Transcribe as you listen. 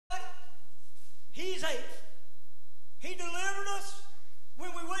He's able. He delivered us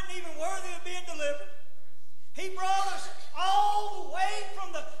when we wasn't even worthy of being delivered. He brought us all the way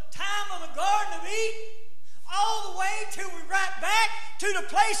from the time of the Garden of Eden, all the way till we're right back to the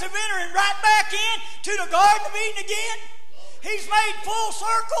place of entering right back in to the Garden of Eden again. He's made full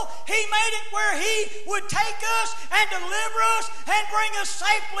circle. He made it where He would take us and deliver us and bring us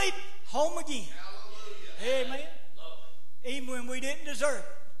safely home again. Hallelujah. Amen. Even when we didn't deserve it.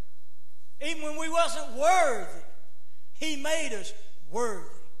 Even when we wasn't worthy. He made us worthy.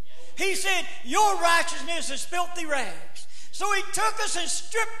 He said, your righteousness is filthy rags. So He took us and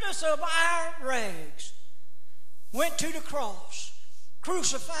stripped us of our rags. Went to the cross.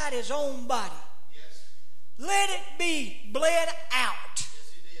 Crucified His own body. Let it be bled out.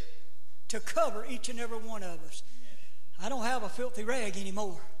 Yes, He did. To cover each and every one of us. I don't have a filthy rag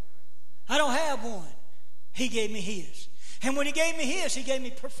anymore. I don't have one. He gave me His. And when He gave me His, He gave me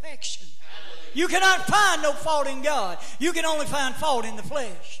perfection. You cannot find no fault in God. You can only find fault in the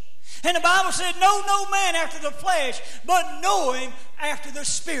flesh. And the Bible said, know no man after the flesh, but know him after the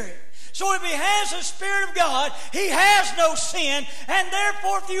Spirit. So if he has the Spirit of God, he has no sin, and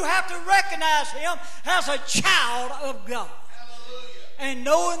therefore you have to recognize him as a child of God. Hallelujah. And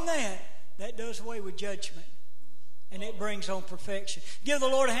knowing that does away with judgment, and it brings on perfection. Give the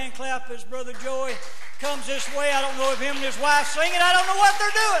Lord a hand clap as Brother Joey comes this way. I don't know if him and his wife sing it. I don't know what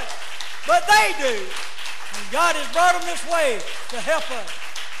they're doing, but they do. And God has brought them this way to help us.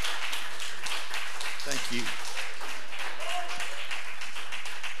 Thank you.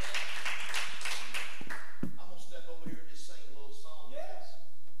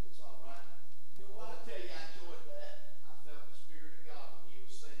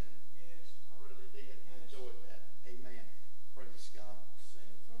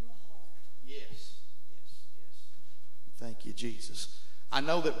 Thank you, Jesus. I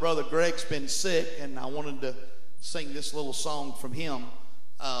know that Brother Greg's been sick, and I wanted to sing this little song from him.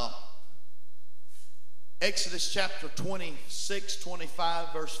 Exodus chapter 26,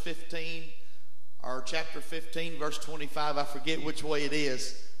 25, verse 15, or chapter 15, verse 25, I forget which way it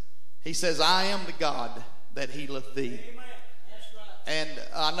is. He says, I am the God that healeth thee. Amen. That's right. And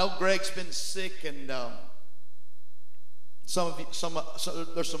I know Greg's been sick, and there's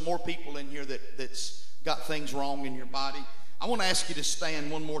some more people in here that's got things wrong in your body. I want to ask you to stand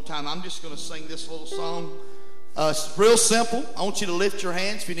one more time. I'm just going to sing this little song. It's real simple. I want you to lift your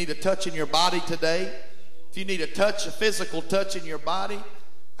hands if you need a touch in your body today. If you need a touch, a physical touch in your body,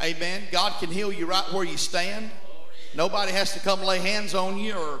 amen. God can heal you right where you stand. Nobody has to come lay hands on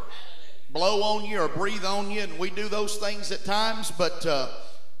you or blow on you or breathe on you, and we do those things at times. But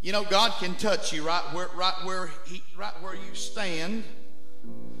you know, God can touch you right where you stand.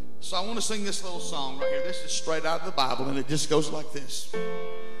 So I want to sing this little song right here. This is straight out of the Bible, and it just goes like this.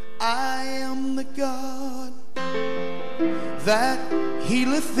 I am the God that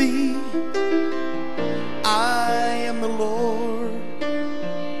healeth thee. I am the Lord,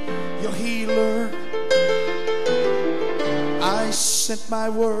 your healer. I sent my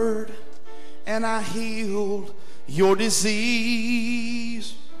word, and I healed your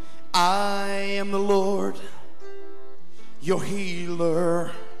disease. I am the Lord, your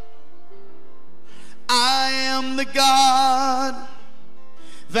healer. I am the God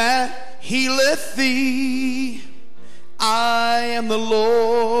that healeth thee. I am the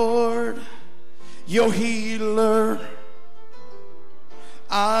Lord, your healer.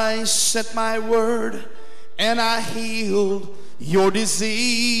 I sent my word, and I healed your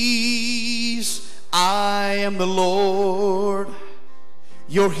disease. I am the Lord,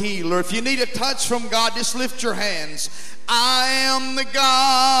 your healer. If you need a touch from God, just lift your hands. I am the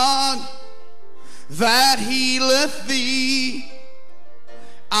God that healeth thee.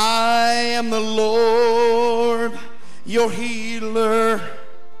 I am the Lord, your healer.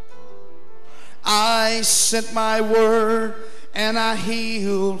 I sent my word, and I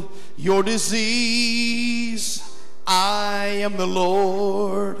healed your disease. I am the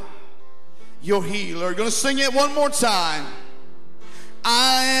Lord, your healer. You're going to sing it one more time.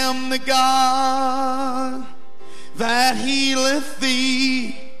 I am the God that healeth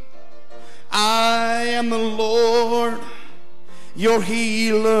thee. I am the Lord, your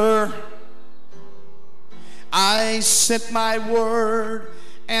healer. I sent my word,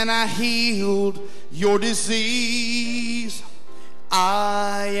 and I healed your disease.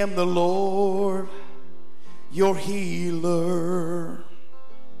 I am the Lord, your healer.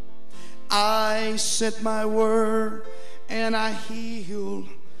 I sent my word, and I healed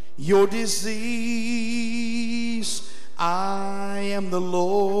your disease. I am the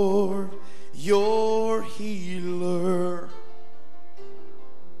Lord, your healer.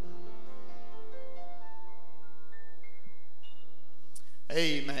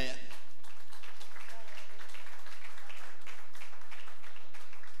 Amen.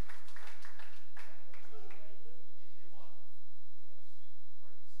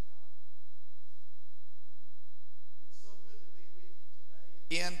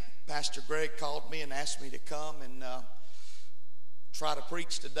 Again, Pastor Greg called me and asked me to come and try to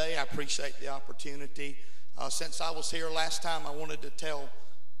preach today. I appreciate the opportunity. Since I was here last time, I wanted to tell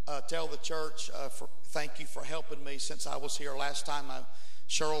the church thank you for helping me. Since I was here last time,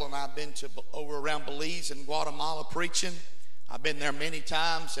 Cheryl and I have been to over around Belize and Guatemala preaching. I've been there many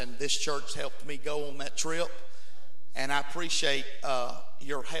times, and this church helped me go on that trip. And I appreciate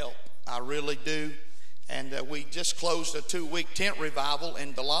your help. I really do. And we just closed a 2-week tent revival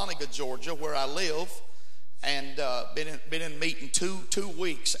in Dahlonega, Georgia, where I live, and been in meeting two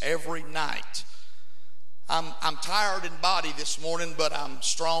weeks every night. I'm tired in body this morning, but I'm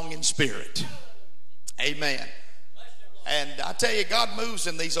strong in spirit. Amen. And I tell you, God moves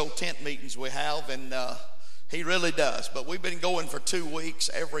in these old tent meetings we have, and He really does. But we've been going for 2 weeks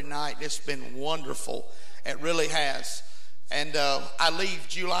every night. It's been wonderful. It really has. And I leave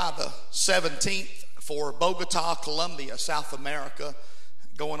July the 17th. For Bogota, Colombia, South America,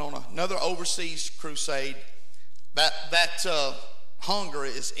 going on another overseas crusade. That hunger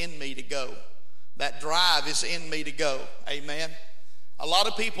is in me to go. That drive is in me to go. Amen. A lot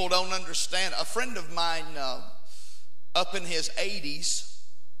of people don't understand. A friend of mine up in his 80s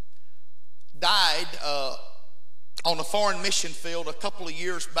died on a foreign mission field a couple of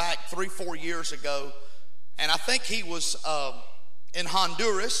years back, 3-4 years ago. And I think he was in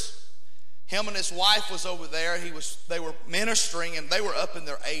Honduras. Him and his wife was over there. They were ministering, and they were up in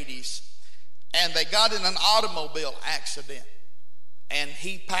their 80s. And they got in an automobile accident, and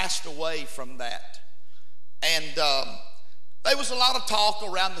he passed away from that. And there was a lot of talk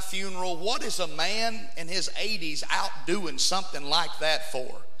around the funeral. What is a man in his 80s out doing something like that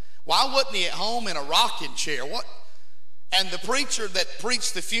for? Why wasn't he at home in a rocking chair? What? And the preacher that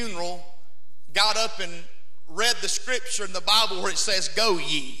preached the funeral got up and read the scripture in the Bible where it says, "Go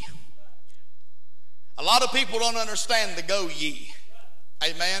ye." A lot of people don't understand the go ye.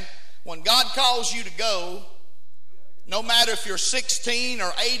 Amen. When God calls you to go, no matter if you're 16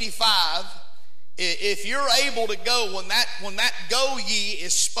 or 85, if you're able to go, when that go ye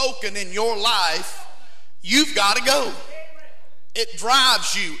is spoken in your life, you've got to go. It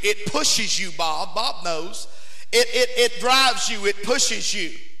drives you. It pushes you, Bob. Bob knows. It drives you. It pushes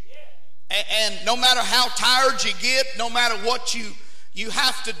you. And no matter how tired you get, no matter what you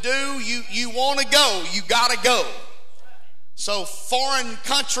have to do, you want to go. You got to go. So foreign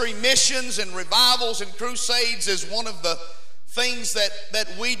country missions and revivals and crusades is one of the things that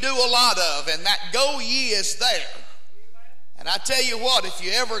we do a lot of, and that go ye is there. And I tell you what, if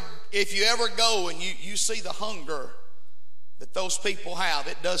you ever go and you see the hunger that those people have,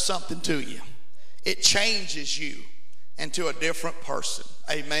 it does something to you. It changes you into a different person.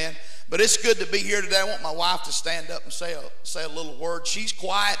 Amen. But it's good to be here today. I want my wife to stand up and say a little word. She's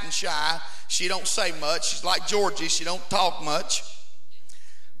quiet and shy. She don't say much. She's like Georgie. She don't talk much.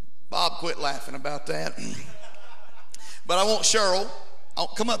 Bob, quit laughing about that. But I want Cheryl.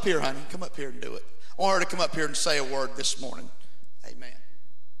 Come up here, honey. Come up here and do it. I want her to come up here and say a word this morning. Amen.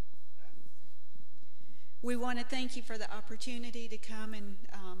 We want to thank you for the opportunity to come, and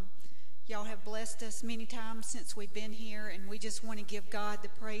y'all have blessed us many times since we've been here, and we just want to give God the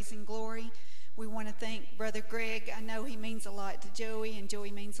praise and glory. We want to thank Brother Greg. I know he means a lot to Joey, and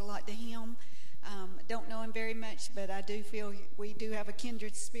Joey means a lot to him. Don't know him very much, but I do feel we do have a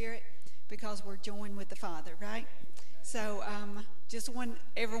kindred spirit because we're joined with the Father, right? So just want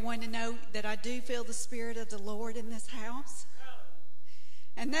everyone to know that I do feel the Spirit of the Lord in this house.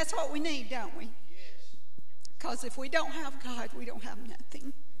 And that's what we need, don't we? Because if we don't have God, we don't have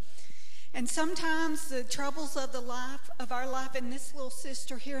nothing. And sometimes the troubles of our life, and this little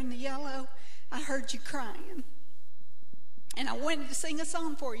sister here in the yellow, I heard you crying. And I wanted to sing a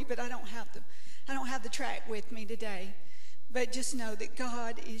song for you, but I don't have the track with me today. But just know that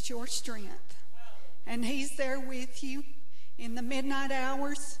God is your strength. And He's there with you in the midnight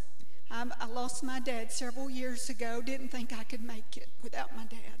hours. I lost my dad several years ago. Didn't think I could make it without my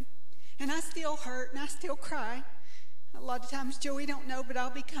dad. And I still hurt and I still cry. A lot of times Joey don't know, but I'll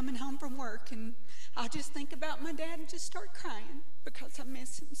be coming home from work and I'll just think about my dad and just start crying because I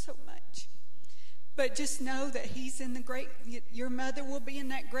miss him so much. But just know that he's in your mother will be in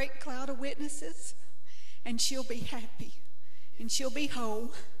that great cloud of witnesses, and she'll be happy and she'll be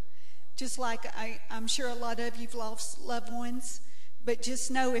whole. Just like I'm sure a lot of you've lost loved ones, but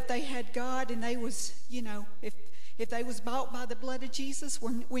just know if they had God and they was, if they was bought by the blood of Jesus,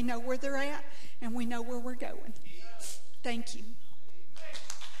 we know where they're at and we know where we're going. Thank you.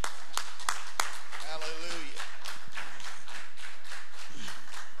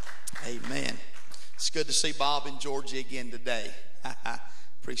 Amen. It's good to see Bob and Georgie again today.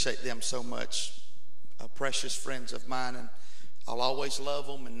 Appreciate them so much. Precious friends of mine, and I'll always love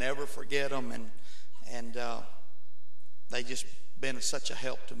them and never forget them. And they just been such a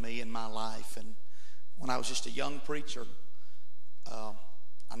help to me in my life. And when I was just a young preacher,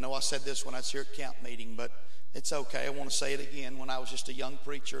 I know I said this when I was here at camp meeting, but it's okay. I want to say it again. When I was just a young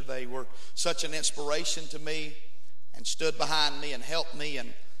preacher, they were such an inspiration to me and stood behind me and helped me.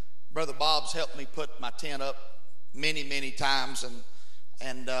 And Brother Bob's helped me put my tent up many, many times.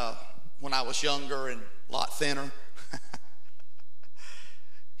 And when I was younger and a lot thinner,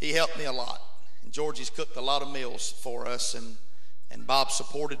 he helped me a lot. And Georgie's cooked a lot of meals for us. And Bob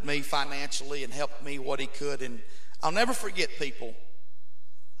supported me financially and helped me what he could. And I'll never forget people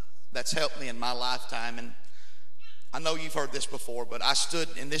that's helped me in my lifetime. And I know you've heard this before, but I stood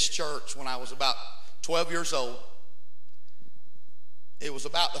in this church when I was about 12 years old. It was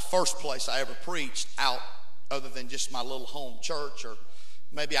about the first place I ever preached out other than just my little home church, or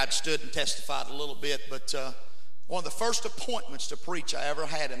maybe I'd stood and testified a little bit, but one of the first appointments to preach I ever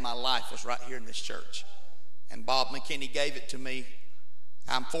had in my life was right here in this church. And Bob McKinney gave it to me.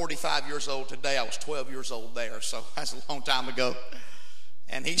 I'm 45 years old today. I was 12 years old there, so that's a long time ago.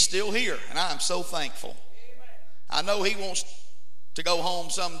 And he's still here, and I am so thankful. I know he wants to go home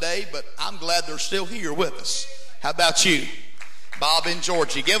someday, but I'm glad they're still here with us. How about you, Bob and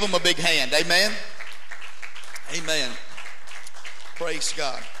Georgie? Give them a big hand. Amen. Amen. Praise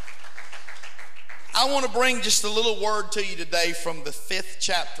God. I want to bring just a little word to you today from the 5th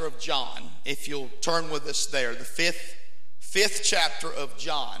chapter of John. If you'll turn with us there, the fifth chapter of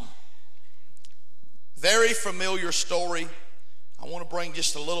John. Very familiar story. I want to bring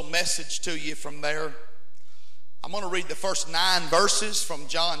just a little message to you from there. I'm going to read the first 9 verses from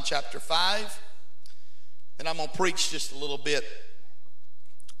John chapter 5. And I'm going to preach just a little bit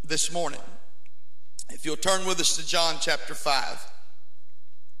this morning. If you'll turn with us to John chapter 5.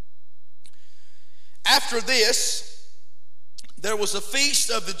 After this, there was a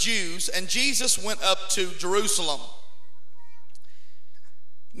feast of the Jews, and Jesus went up to Jerusalem.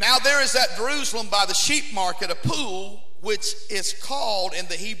 Now there is at Jerusalem by the sheep market a pool, which is called in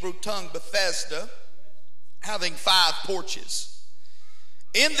the Hebrew tongue Bethesda, having 5 porches.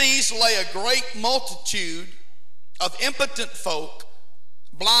 In these lay a great multitude of impotent folk,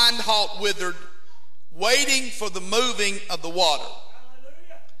 blind, halt, withered, waiting for the moving of the water.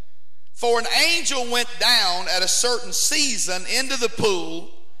 For an angel went down at a certain season into the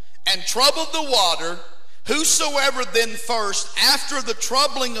pool and troubled the water. Whosoever then first, after the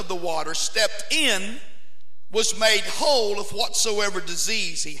troubling of the water, stepped in, was made whole of whatsoever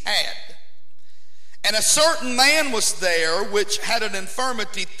disease he had. And a certain man was there which had an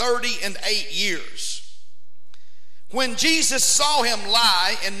infirmity 38 years. When Jesus saw him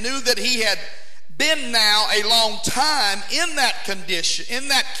lie and knew that he had been now a long time in that condition, in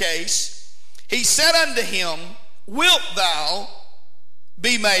that case, he said unto him, Wilt thou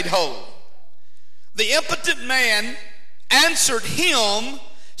be made whole? The impotent man answered him,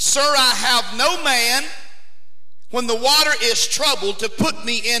 Sir, I have no man when the water is troubled to put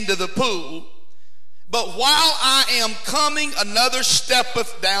me into the pool, but while I am coming, another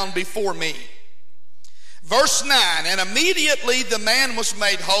steppeth down before me. Verse 9, and immediately the man was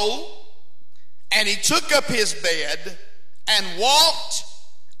made whole, and he took up his bed and walked,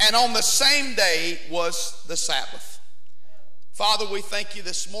 and on the same day was the Sabbath. Father, we thank you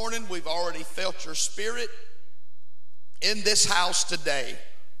this morning. We've already felt your spirit in this house today.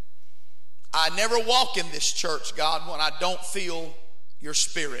 I never walk in this church, God, when I don't feel your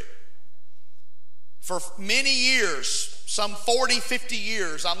spirit. For many years, some 40, 50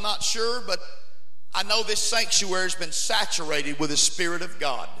 years, I'm not sure, but I know this sanctuary has been saturated with the Spirit of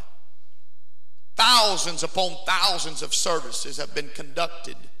God. Thousands upon thousands of services have been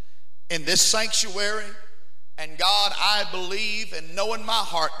conducted in this sanctuary. And God, I believe and know in my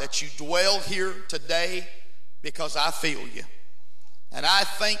heart that you dwell here today because I feel you. And I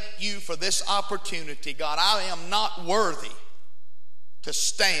thank you for this opportunity. God, I am not worthy to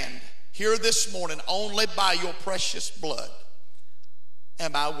stand here this morning. Only by your precious blood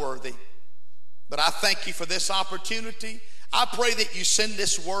am I worthy. But I thank you for this opportunity. I pray that you send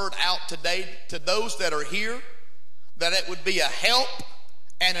this word out today to those that are here, that it would be a help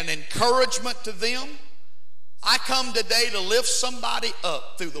and an encouragement to them. I come today to lift somebody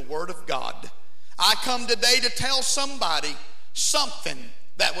up through the word of God. I come today to tell somebody something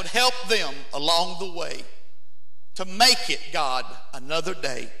that would help them along the way to make it, God, another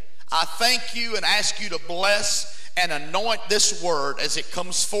day. I thank you and ask you to bless and anoint this word as it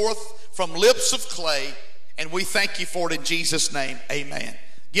comes forth from lips of clay. And we thank you for it in Jesus' name. Amen.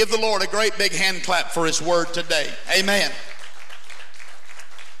 Give the Lord a great big hand clap for his word today. Amen.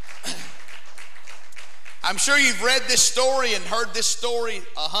 I'm sure you've read this story and heard this story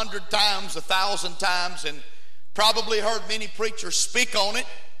 100 times, 1,000 times, and probably heard many preachers speak on it.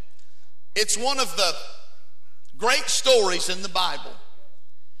 It's one of the great stories in the Bible.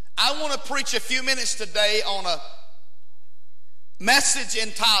 I want to preach a few minutes today on a message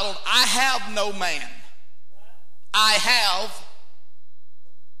entitled, I Have No Man. I have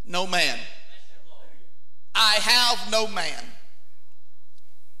no man. I have no man.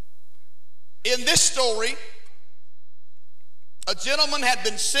 In this story, a gentleman had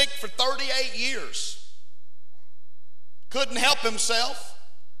been sick for 38 years. Couldn't help himself.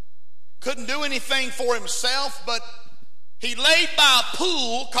 Couldn't do anything for himself, but he laid by a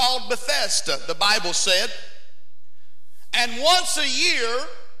pool called Bethesda, the Bible said. And once a year,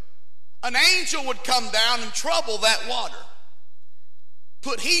 an angel would come down and trouble that water.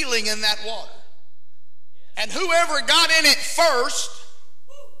 Put healing in that water. And whoever got in it first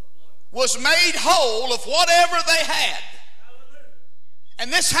was made whole of whatever they had.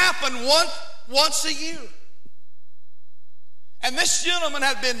 And this happened once a year. And this gentleman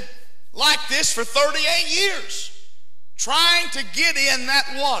had been like this for 38 years, trying to get in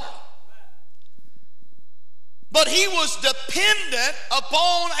that water. But he was dependent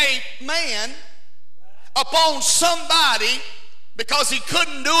upon a man, upon somebody, because he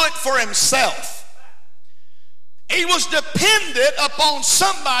couldn't do it for himself. He was dependent upon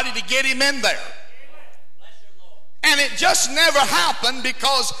somebody to get him in there. And it just never happened,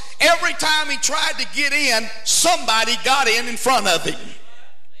 because every time he tried to get in, somebody got in front of him.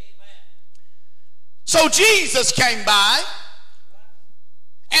 So Jesus came by,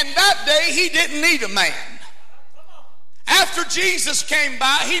 and that day he didn't need a man. After Jesus came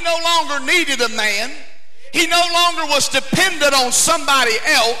by, he no longer needed a man. He no longer was dependent on somebody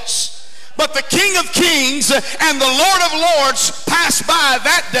else. But the King of Kings and the Lord of Lords passed by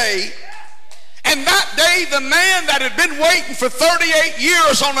that day. And that day, the man that had been waiting for 38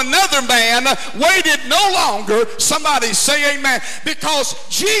 years on another man waited no longer. Somebody say amen. Because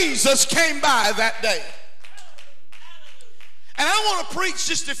Jesus came by that day. And I want to preach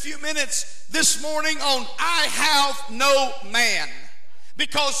just a few minutes this morning on I have no man.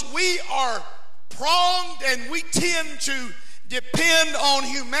 Because we are pronged and we tend to depend on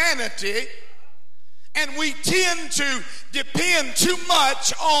humanity, and we tend to depend too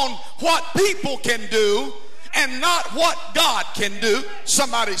much on what people can do and not what God can do.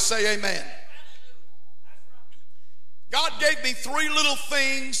 Somebody say amen. God gave me 3 little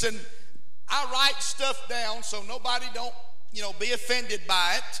things, and I write stuff down so nobody don't, be offended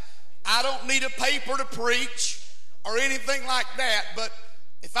by it. I don't need a paper to preach or anything like that, but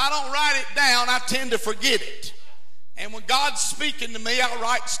if I don't write it down, I tend to forget it. And when God's speaking to me, I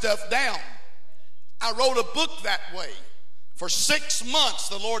write stuff down. I wrote a book that way. For 6 months,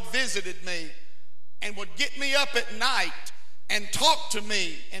 the Lord visited me and would get me up at night and talk to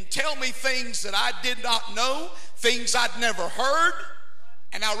me and tell me things that I did not know, things I'd never heard.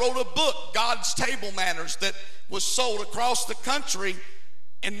 And I wrote a book, God's Table Manners, that was sold across the country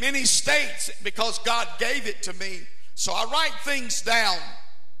in many states because God gave it to me. So I write things down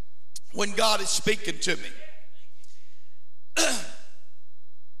when God is speaking to me.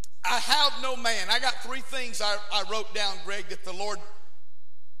 I have no man. I got 3 things I wrote down, Greg, that the Lord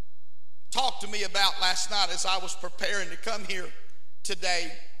talked to me about last night as I was preparing to come here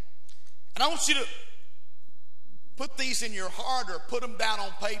today. And I want you to put these in your heart or put them down on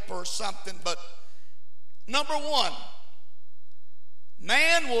paper or something. But number 1,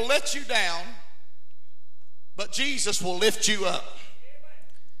 man will let you down, but Jesus will lift you up.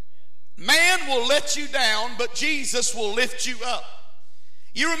 Man will let you down, but Jesus will lift you up.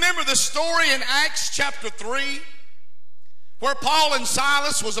 You remember the story in Acts chapter 3 where Paul and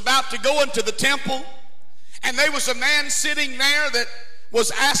Silas was about to go into the temple, and there was a man sitting there that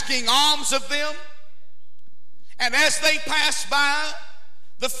was asking alms of them. And as they passed by,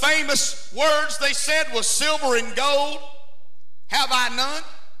 the famous words they said was, silver and gold have I none.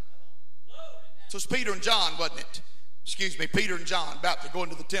 So it's Peter and John, wasn't it? Peter and John about to go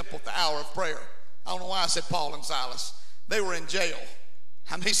into the temple at the hour of prayer. I don't know why I said Paul and Silas. They were in jail.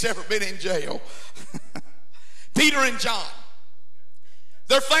 How many's ever been in jail? Peter and John.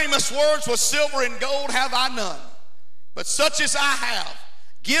 Their famous words was, silver and gold have I none, but such as I have,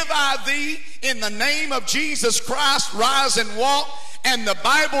 give I thee. In the name of Jesus Christ, rise and walk. And the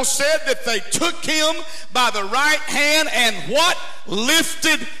Bible said that they took him by the right hand and what?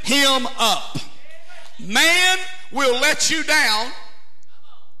 Lifted him up. Man will let you down,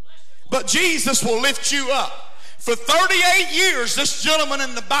 but Jesus will lift you up. For 38 years, this gentleman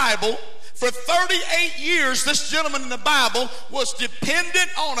in the Bible, for 38 years, this gentleman in the Bible was dependent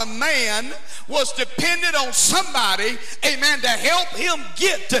on a man, was dependent on somebody, amen, to help him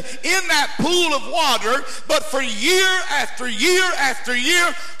get in that pool of water. But for year after year after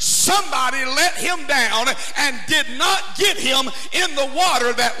year, somebody let him down and did not get him in the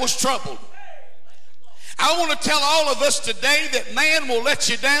water that was troubled. I want to tell all of us today that man will let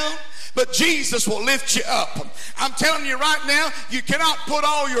you down, but Jesus will lift you up. I'm telling you right now, you cannot put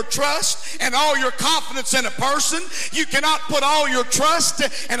all your trust and all your confidence in a person. You cannot put all your trust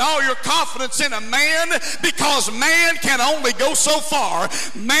and all your confidence in a man, because man can only go so far.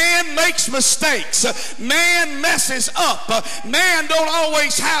 Man makes mistakes. Man messes up. Man don't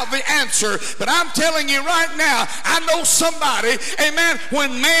always have the answer. But I'm telling you right now, I know somebody, amen,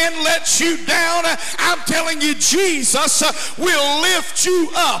 when man lets you down, I'm telling you, Jesus will lift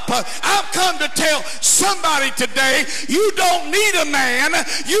you up. I've come to tell somebody today, you don't need a man.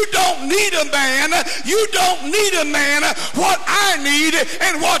 You don't need a man. You don't need a man. What I need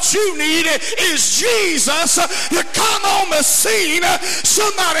and what you need is Jesus to come on the scene.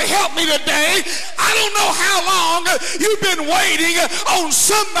 Somebody help me today. I don't know how long you've been waiting on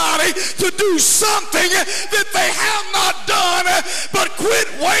somebody to do something that they have not done, but quit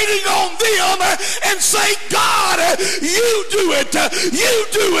waiting on them and say, God, you do it. You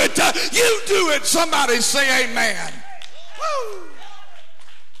do it. You do it. Somebody say amen. Woo.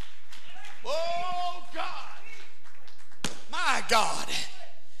 Oh, God. My God.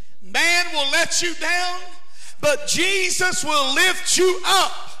 Man will let you down, but Jesus will lift you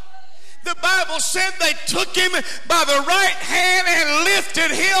up. The Bible said they took him by the right hand and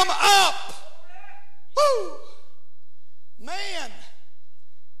lifted him up. Woo. Man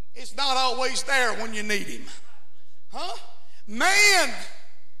is not always there when you need him. Huh? Man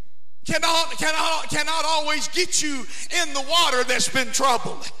cannot always get you in the water that's been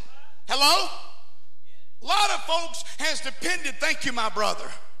troubled. Hello? A lot of folks has depended, thank you, my brother.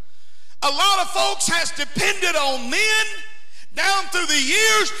 A lot of folks has depended on men down through the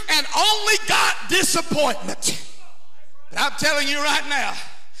years and only got disappointment. But I'm telling you right now,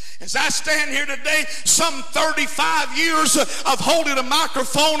 as I stand here today, some 35 years of holding a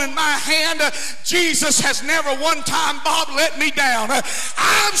microphone in my hand, Jesus has never one time, Bob, let me down.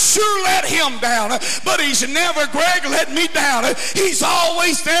 I'm sure let him down, but he's never, Greg, let me down. He's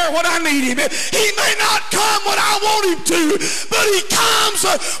always there when I need him. He may not come when I want him to, but he comes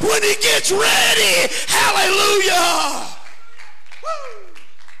when he gets ready. Hallelujah. Woo.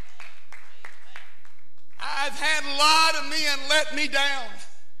 I've had a lot of men let me down.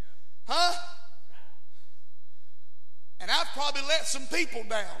 Huh? And I've probably let some people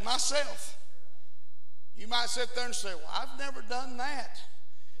down myself. You might sit there and say, well, I've never done that.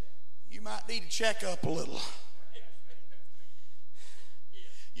 You might need to check up a little.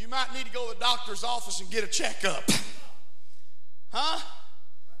 You might need to go to the doctor's office and get a checkup. Huh?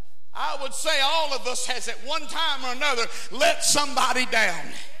 I would say all of us has at one time or another let somebody down.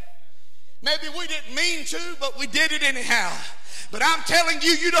 Maybe we didn't mean to, but we did it anyhow. But I'm telling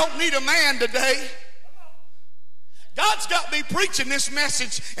you, you don't need a man today. God's got me preaching this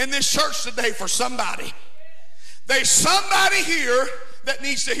message in this church today for somebody. There's somebody here that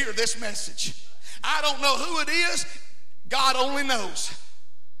needs to hear this message. I don't know who it is. God only knows.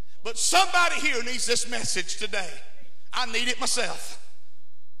 But somebody here needs this message today. I need it myself.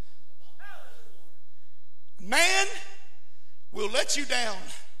 Man will let you down,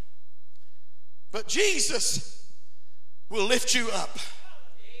 but Jesus will lift you up.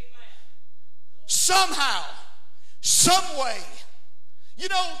 Somehow, some way. You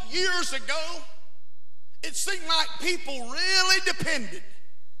know, years ago, it seemed like people really depended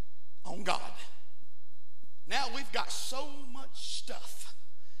on God. Now we've got so much stuff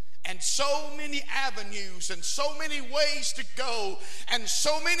and so many avenues and so many ways to go and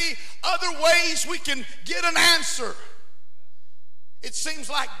so many other ways we can get an answer. It seems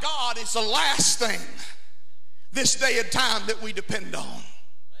like God is the last thing this day and time that we depend on.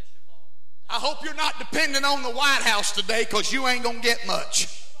 I hope you're not depending on the White House today, because you ain't going to get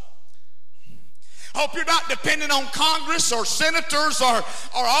much. Hope you're not depending on Congress or senators or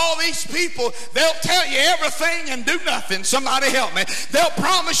all these people. They'll tell you everything and do nothing. Somebody help me. They'll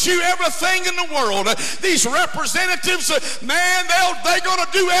promise you everything in the world. These representatives, man, they're going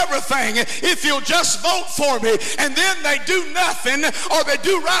to do everything if you'll just vote for me. And then they do nothing, or they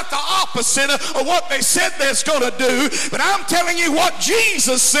do right the opposite of what they said they're going to do. But I'm telling you what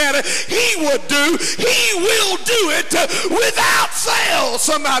Jesus said he would do. He will do it without fail.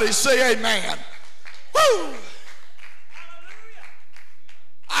 Somebody say amen. Woo!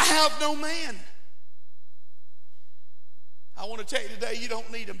 I have no man. I want to tell you today, you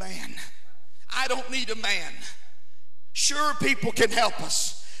don't need a man. I don't need a man. Sure, people can help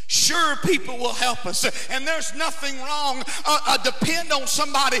us. Sure, people will help us. And there's nothing wrong. Depend on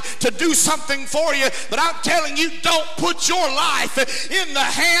somebody to do something for you. But I'm telling you, don't put your life in the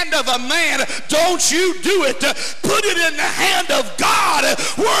hand of a man. Don't you do it. Put it in the hand of God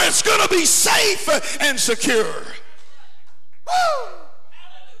where it's going to be safe and secure. Woo!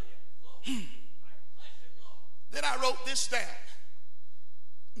 Then I wrote this down.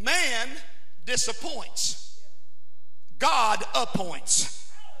 Man disappoints. God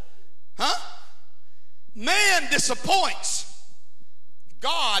appoints. Huh? Man disappoints.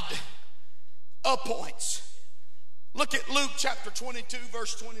 God appoints. Look at Luke chapter 22,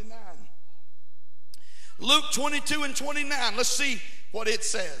 verse 29. Luke 22 and 29. Let's see what it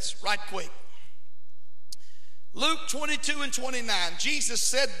says right quick. Luke 22 and 29. Jesus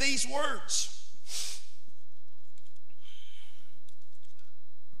said these words.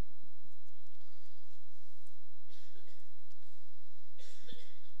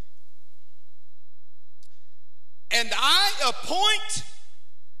 And I appoint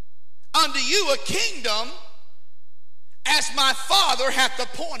unto you a kingdom as my Father hath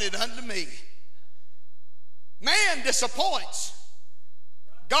appointed unto me. Man disappoints.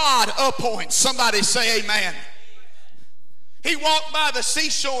 God appoints. Somebody say amen. He walked by the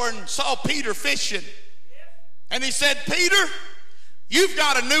seashore and saw Peter fishing. And he said, Peter, you've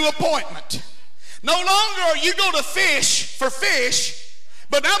got a new appointment. No longer are you going to fish for fish,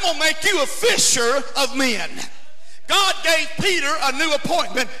 but I'm going to make you a fisher of men. God gave Peter a new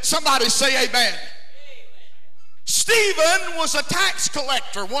appointment. Somebody say amen. Stephen was a tax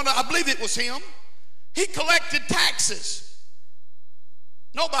collector. I believe it was him. He collected taxes.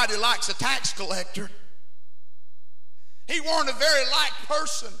 Nobody likes a tax collector. He weren't a very liked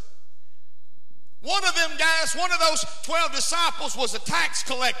person. One of them guys, one of those 12 disciples was a tax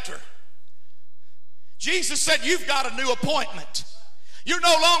collector. Jesus said, you've got a new appointment. You're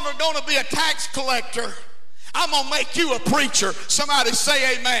no longer going to be a tax collector. I'm going to make you a preacher. Somebody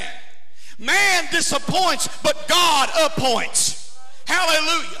say amen. Man disappoints, but God appoints.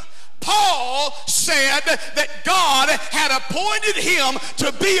 Hallelujah. Paul said that God had appointed him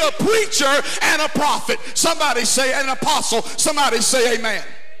to be a preacher and a prophet. Somebody say an apostle. Somebody say amen.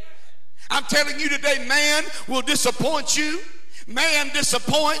 I'm telling you today, man will disappoint you. Man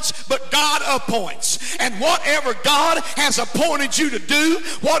disappoints, but God appoints. And whatever God has appointed you to do,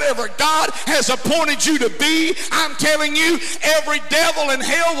 whatever God has appointed you to be, I'm telling you, every devil in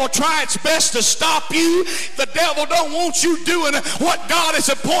hell will try its best to stop you. The devil don't want you doing what God has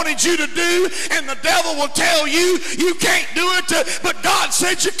appointed you to do, and the devil will tell you you can't do it, but God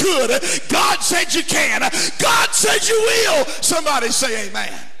said you could. God said you can. God said you will. Somebody say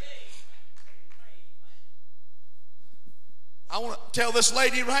amen. I want to tell this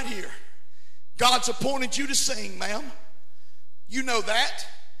lady right here, God's appointed you to sing, ma'am. You know that,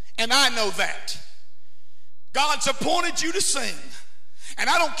 and I know that. God's appointed you to sing. And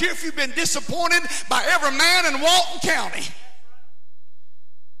I don't care if you've been disappointed by every man in Walton County.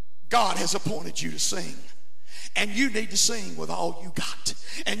 God has appointed you to sing. And you need to sing with all you got.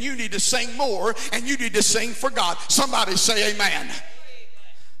 And you need to sing more, and you need to sing for God. Somebody say amen.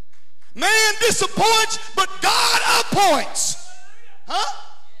 Man disappoints, but God appoints. Huh?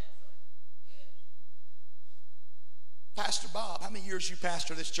 Pastor Bob, how many years you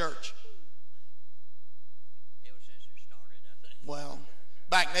pastor this church? Ever since it started, I think. Well,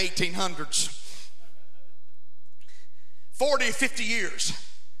 back in the 1800s. 40 or 50 years.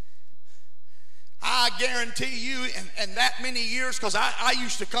 I guarantee you, and that many years, because I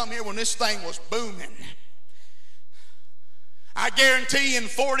used to come here when this thing was booming. I guarantee in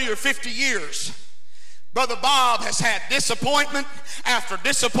 40 or 50 years, Brother Bob has had disappointment after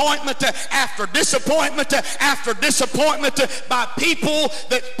disappointment after disappointment after disappointment by people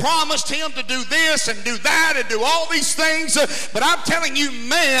that promised him to do this and do that and do all these things. But I'm telling you,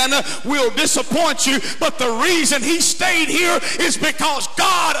 man will disappoint you. But the reason he stayed here is because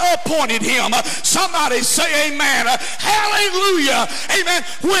God appointed him. Somebody say amen. Hallelujah. Amen.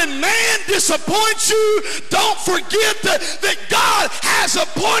 When man disappoints you, don't forget that God has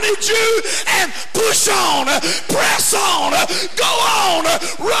appointed you, and push on, press on, go on,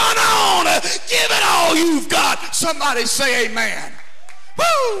 run on, give it all you've got. Somebody say amen.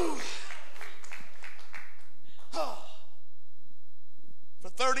 Woo! Oh. For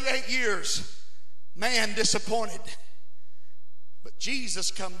 38 years, man disappointed, but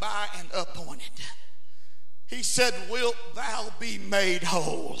Jesus come by and appointed. He said, wilt thou be made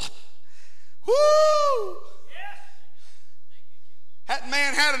whole? Woo! That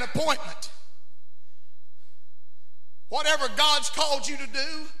man had an appointment. Whatever God's called you to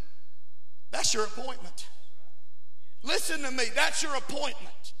do, that's your appointment. Listen to me, that's your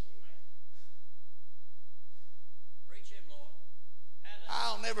appointment. Preach him, Lord.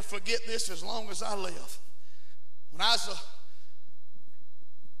 I'll never forget this as long as I live. When I was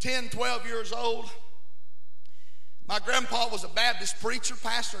 10, 12 years old, my grandpa was a Baptist preacher,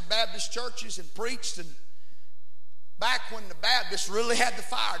 pastored Baptist churches and preached, and back when the Baptists really had the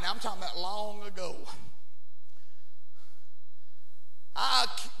fire. Now I'm talking about long ago. I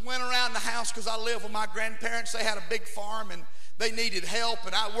went around the house because I lived with my grandparents. They had a big farm and they needed help,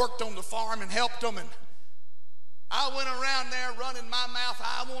 and I worked on the farm and helped them. And I went around there running my mouth,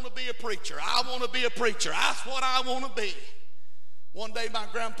 I want to be a preacher. I want to be a preacher. That's what I want to be. One day my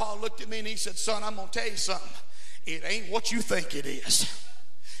grandpa looked at me and he said, son, I'm going to tell you something. It ain't what you think it is.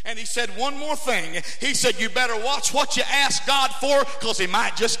 And he said one more thing. He said, you better watch what you ask God for, because he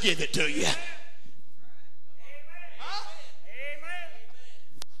might just give it to you.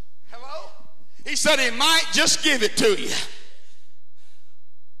 He said he might just give it to you.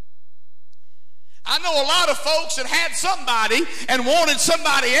 I know a lot of folks that had somebody and wanted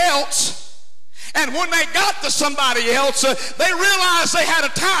somebody else, and when they got to somebody else, they realized they had a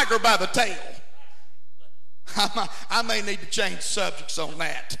tiger by the tail. I may need to change subjects on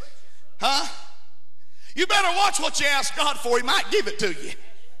that. Huh? You better watch what you ask God for. He might give it to you.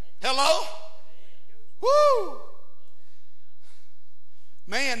 Hello? Woo!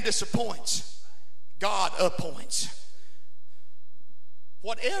 Man disappoints. God appoints.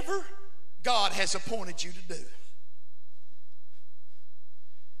 Whatever God has appointed you to do.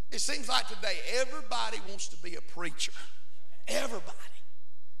 It seems like today everybody wants to be a preacher. Everybody.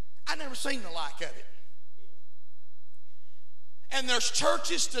 I never seen the like of it. And there's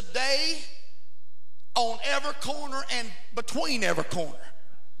churches today on every corner and between every corner.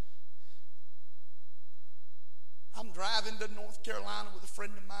 I'm driving to North Carolina with a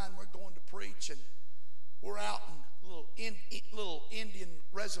friend of mine. We're going to preach, and we're out in a little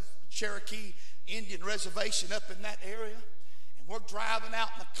Cherokee Indian reservation up in that area. And we're driving out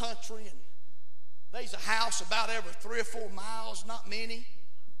in the country, and there's a house about every 3 or 4 miles, not many.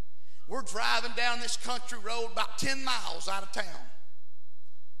 We're driving down this country road about 10 miles out of town.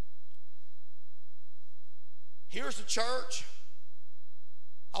 Here's the church.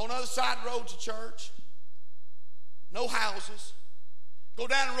 On the other side of the road's a church. No houses. Go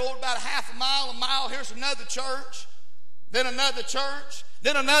down the road about a mile, here's another church, then another church,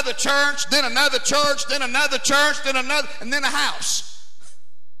 then another church, then another church, then another church, then another, and then a house.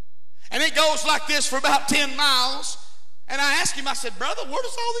 And it goes like this for about 10 miles. And I asked him, I said, brother, where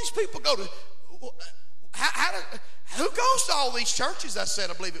does all these people go to? Who goes to all these churches? I said,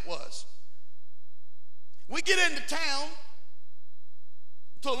 I believe it was. We get into town,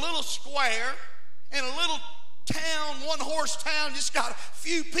 to a little square, in a little town, one-horse town, just got a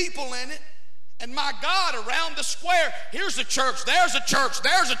few people in it. And my God, around the square, here's a church, there's a church,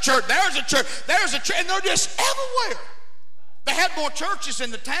 there's a church, there's a church, there's a church, and they're just everywhere. They had more churches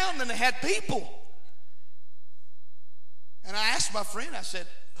in the town than they had people. And I asked my friend, I said,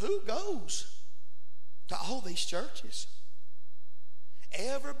 who goes to all these churches?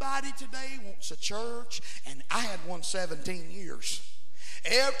 Everybody today wants a church, and I had one 17 years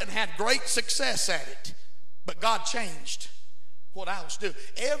and had great success at it. But God changed what I was doing.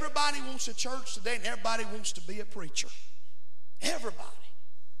 Everybody wants a church today, and everybody wants to be a preacher. Everybody.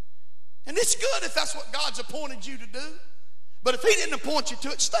 And it's good if that's what God's appointed you to do. But if he didn't appoint you to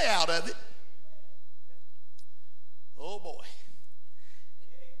it, stay out of it. Oh boy.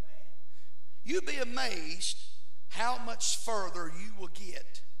 You'd be amazed how much further you will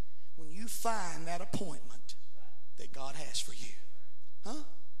get when you find that appointment that God has for you. Huh?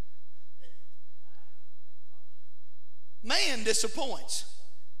 Man disappoints,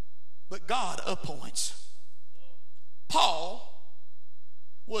 but God appoints. Paul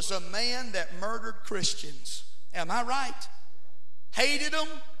was a man that murdered Christians. Am I right? Hated them,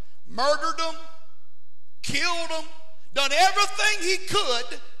 murdered them, killed them, done everything he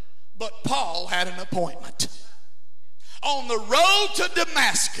could, but Paul had an appointment. On the road to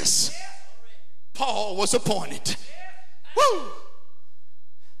Damascus, Paul was appointed. Woo!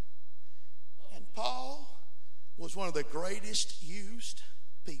 And Paul was one of the greatest used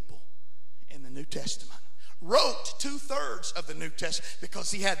people in the New Testament. Wrote 2/3 of the New Testament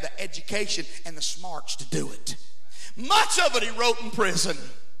because he had the education and the smarts to do it. Much of it he wrote in prison.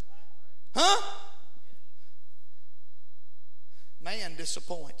 Huh? Man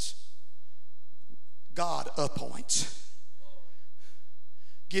disappoints. God appoints.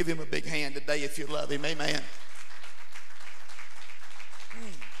 Give him a big hand today if you love him. Amen.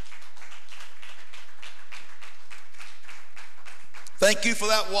 Thank you for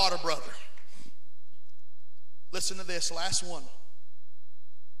that water, brother. Listen to this, last one.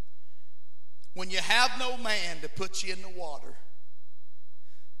 When you have no man to put you in the water,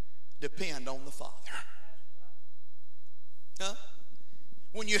 depend on the Father. Huh?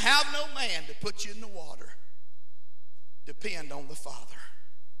 When you have no man to put you in the water, depend on the Father.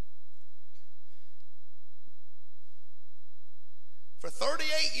 For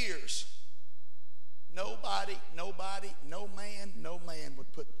 38 years, no man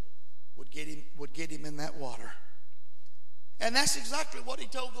would get him in that water. And that's exactly what he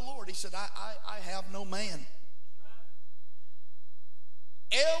told the Lord. He said, I have no man.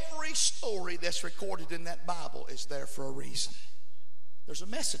 Every story that's recorded in that Bible is there for a reason. There's a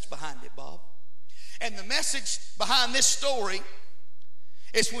message behind it, Bob. And the message behind this story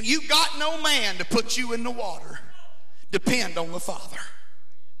is when you got no man to put you in the water, depend on the Father.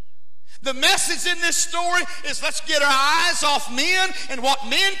 The message in this story is let's get our eyes off men and what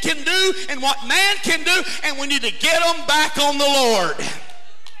men can do and what man can do, and we need to get them back on the Lord.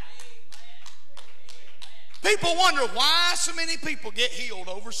 People wonder why so many people get healed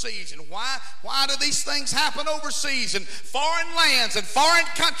overseas, and why do these things happen overseas in foreign lands and foreign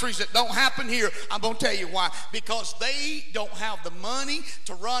countries that don't happen here. I'm going to tell you why. Because they don't have the money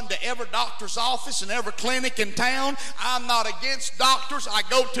to run to every doctor's office and every clinic in town. I'm not against doctors. I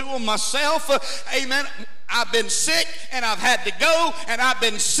go to them myself. Amen. I've been sick and I've had to go, and I've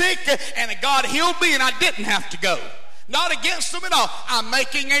been sick and God healed me and I didn't have to go. Not against them at all. I'm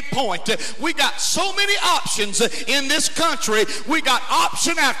making a point. We got so many options in this country. We got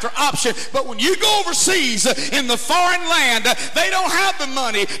option after option. But when you go overseas in the foreign land, they don't have the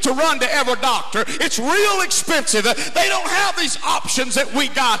money to run to every doctor. It's real expensive. They don't have these options that we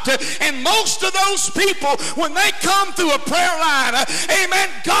got. And most of those people, when they come through a prayer line, amen,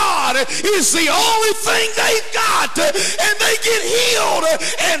 God is the only thing they've got. And they get healed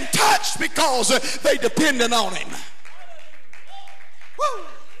and touched because they depended on Him. Woo.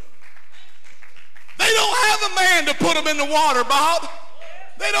 They don't have a man to put them in the water, Bob.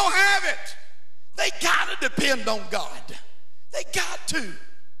 They don't have it. They got to depend on God. They got to.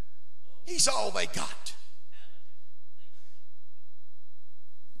 He's all they got.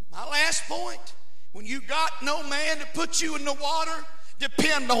 My last point, when you got no man to put you in the water,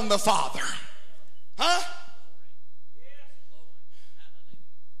 depend on the Father. Huh?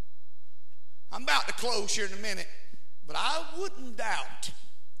 I'm about to close here in a minute. But I wouldn't doubt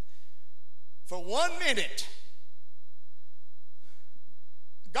for 1 minute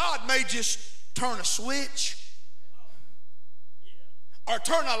God may just turn a switch or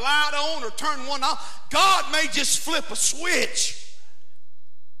turn a light on or turn one off. God may just flip a switch.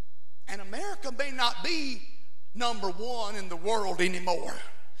 And America may not be number one in the world anymore.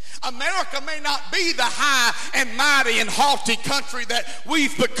 America may not be the high and mighty and haughty country that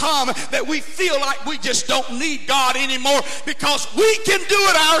we've become, that we feel like we just don't need God anymore because we can do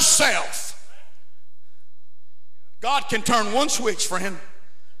it ourselves. God can turn one switch, friend.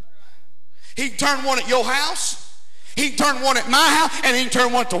 He can turn one at your house, He can turn one at my house, and He can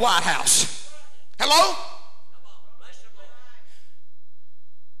turn one at the White House. Hello?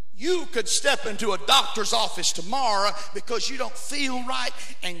 You could step into a doctor's office tomorrow because you don't feel right,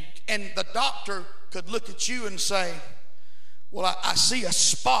 and the doctor could look at you and say, well, I see a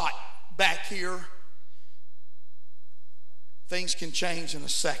spot back here. Things can change in a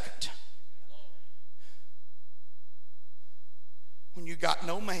second. When you got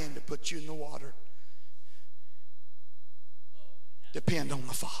no man to put you in the water, depend on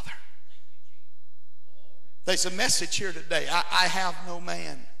the Father. There's a message here today. I have no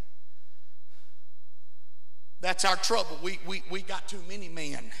man. That's our trouble. We got too many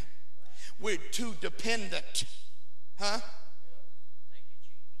men. We're too dependent. Huh?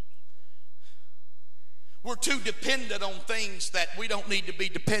 We're too dependent on things that we don't need to be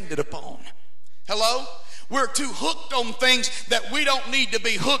dependent upon. Hello? We're too hooked on things that we don't need to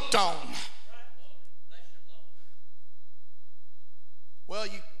be hooked on. Well,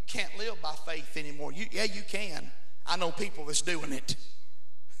 you can't live by faith anymore. Yeah, you can. I know people that's doing it.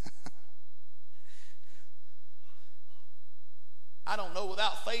 I don't know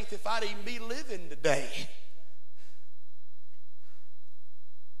without faith if I'd even be living today.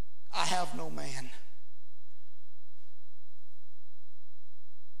 I have no man.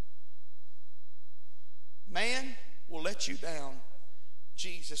 Man will let you down.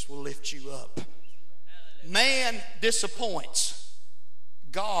 Jesus will lift you up. Man disappoints.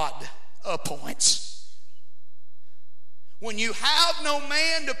 God appoints. When you have no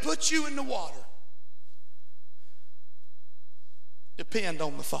man to put you in the water, depend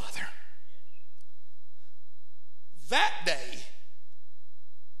on the Father. That day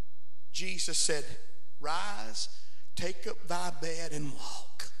Jesus said, rise, take up thy bed and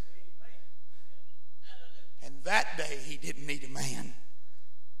walk. And that day he didn't need a man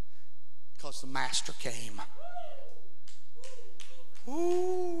because the master came.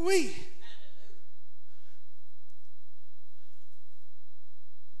 Ooh-wee.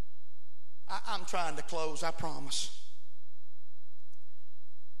 I'm trying to close, I promise.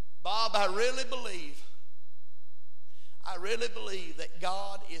 Bob, I really believe that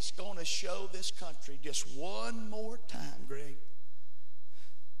God is going to show this country just one more time, Greg,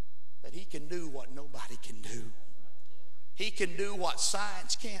 that he can do what nobody can do. He can do what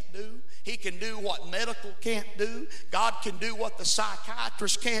science can't do. He can do what medical can't do. God can do what the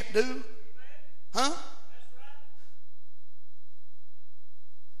psychiatrist can't do. Huh?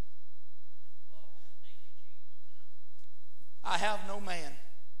 I have no man.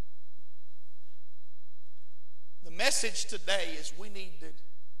 The message today is we need to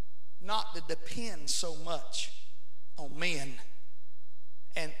not to depend so much on men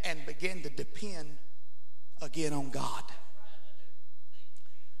and begin to depend again on God.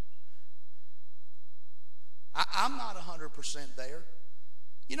 I'm not 100% there.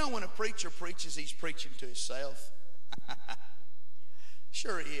 You know, when a preacher preaches, he's preaching to himself.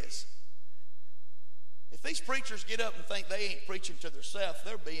 Sure he is. If these preachers get up and think they ain't preaching to themselves,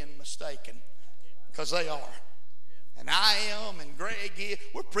 they're being mistaken, because they are. And I am, and Greg is.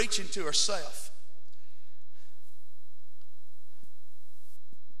 We're preaching to ourselves.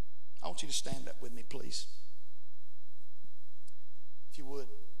 I want you to stand up with me, please. If you would.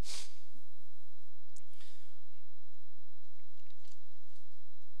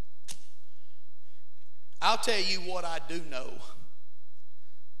 I'll tell you what I do know.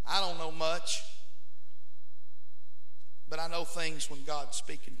 I don't know much, but I know things when God's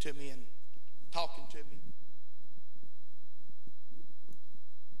speaking to me and talking to me.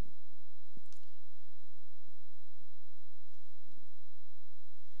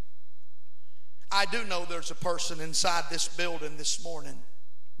 I do know there's a person inside this building this morning.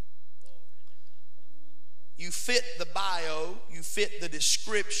 You fit the bio, you fit the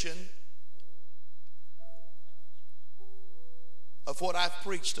description of what I've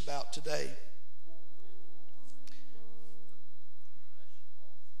preached about today.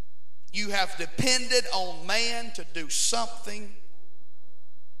 You have depended on man to do something,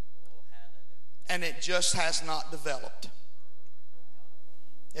 and it just has not developed.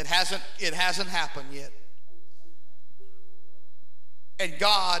 It hasn't happened yet. And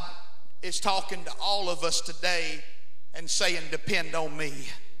God is talking to all of us today and saying, depend on me.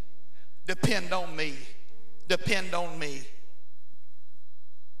 Depend on me. Depend on me.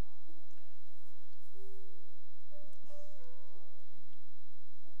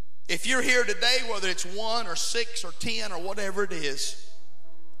 If you're here today, whether it's 1 or 6 or 10 or whatever it is,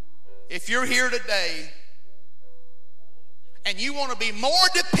 if you're here today and you want to be more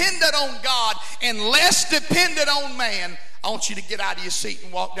dependent on God and less dependent on man, I want you to get out of your seat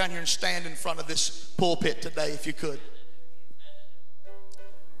and walk down here and stand in front of this pulpit today, if you could.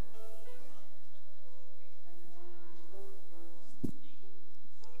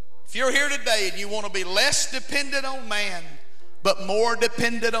 If you're here today and you want to be less dependent on man but more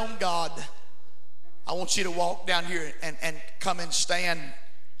dependent on God, I want you to walk down here and come and stand in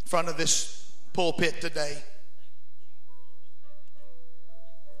front of this pulpit today.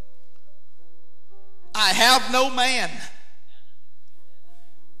 I have no man.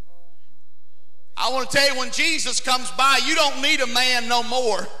 I want to tell you, when Jesus comes by, you don't need a man no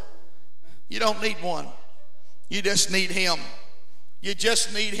more. You don't need one. You just need him. You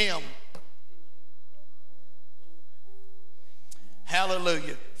just need him.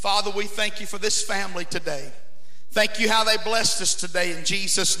 Hallelujah. Father, we thank you for this family today. Thank you how they blessed us today in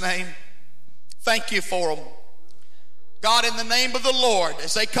Jesus' name. Thank you for them. God, in the name of the Lord,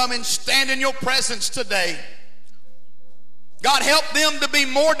 as they come and stand in your presence today, God, help them to be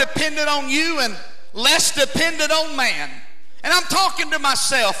more dependent on you and less dependent on man. And I'm talking to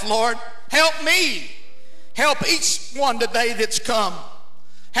myself, Lord. Help me. Help each one today that's come.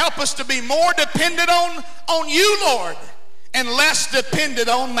 Help us to be more dependent on you, Lord, and less dependent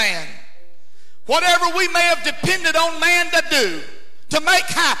on man. Whatever we may have depended on man to do, to make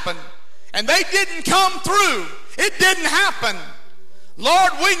happen, and they didn't come through, it didn't happen.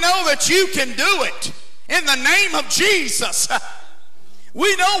 Lord, we know that you can do it in the name of Jesus.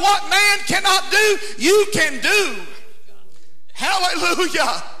 We know what man cannot do, you can do.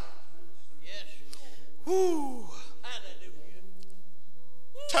 Hallelujah. Woo.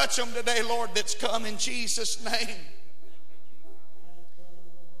 Touch them today, Lord, that's come in Jesus' name.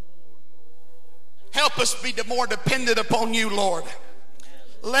 Help us be more dependent upon you, Lord.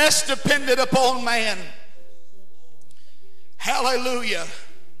 less dependent upon man. Hallelujah.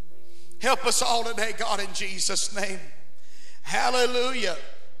 Help us all today, God, in Jesus' name. Hallelujah.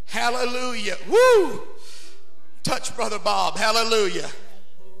 Hallelujah. Woo! Touch Brother Bob. Hallelujah.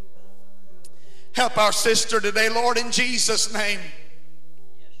 Help our sister today, Lord, in Jesus' name.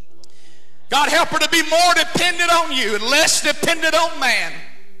 God, help her to be more dependent on you and less dependent on man.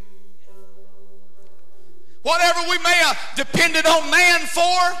 Whatever we may have depended on man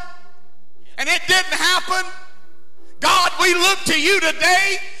for, and it didn't happen, God, we look to you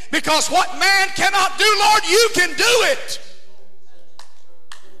today, because what man cannot do, Lord, you can do it.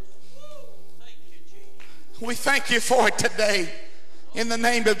 We thank you for it today in the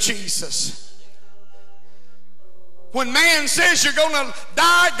name of Jesus. When man says you're going to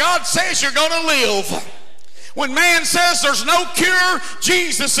die, God says you're going to live. When man says there's no cure,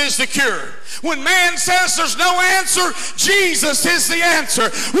 Jesus is the cure. When man says there's no answer, Jesus is the answer.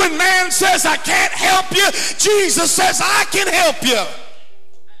 When man says I can't help you, Jesus says I can help you.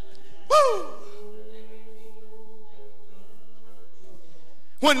 Woo!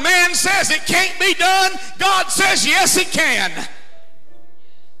 When man says it can't be done, God says yes it can.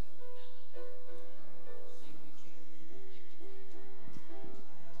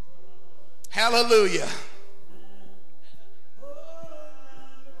 Hallelujah.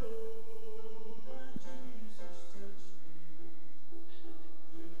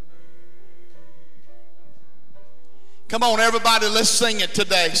 Come on, everybody, let's sing it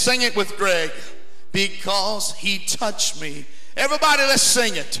today. Sing it with Greg. Because he touched me. Everybody, let's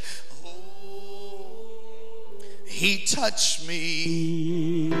sing it. Oh, he touched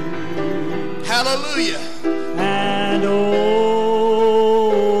me. Hallelujah. And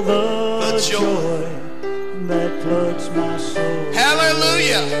oh, the joy that floods my soul.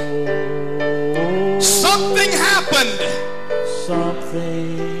 Hallelujah. Something happened.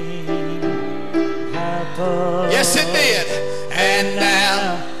 Something happened. Yes, it did. And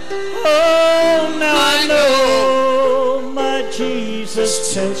now, oh, now I know my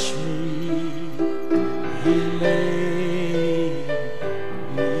Jesus touched me. He made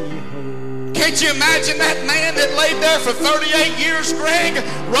me whole. can't you imagine that man that laid there for 38 years, Greg,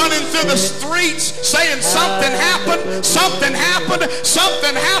 running through the streets saying something happened, something happened,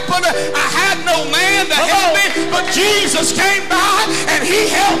 something happened. I had no man to help me, but Jesus came by and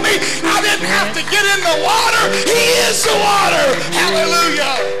he helped me. I didn't have to get in the water. He is the water.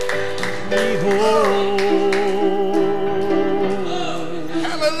 Hallelujah.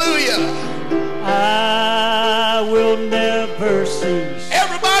 Hallelujah. I will never cease.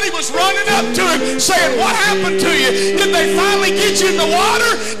 Everybody was running up to him saying, what happened to you? Did they finally get you in the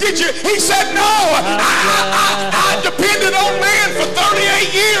water? Did you? He said, no. I depended on man for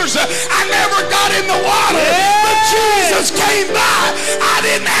 38 years. I never got in the water. But Jesus came by. I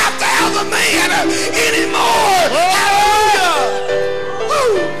didn't have to have the man anymore. Hallelujah.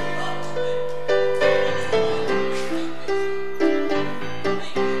 Woo.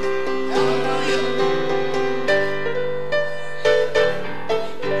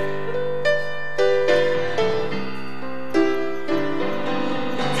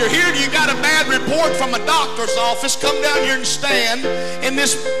 Report from a doctor's office, come down here and stand in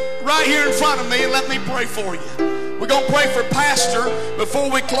this right here in front of me and let me pray for you. We're going to pray for Pastor before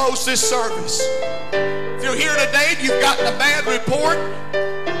we close this service. If you're here today and you've gotten a bad report,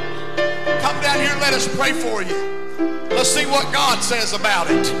 come down here and let us pray for you. Let's see what God says about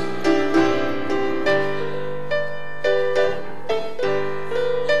it.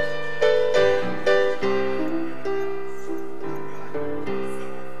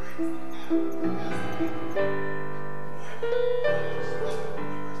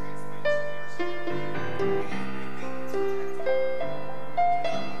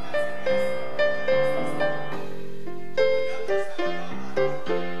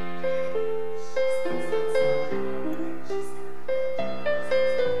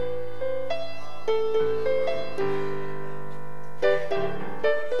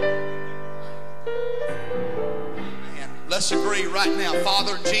 Let's agree right now.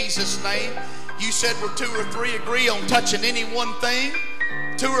 Father, in Jesus' name, you said where 2 or 3 agree on touching any one thing,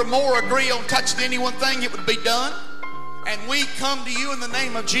 2 or more agree on touching any one thing, it would be done. And we come to you in the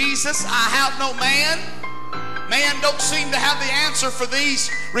name of Jesus. I have no man. Man don't seem to have the answer for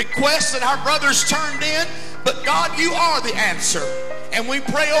these requests that our brothers turned in. But God, you are the answer. And we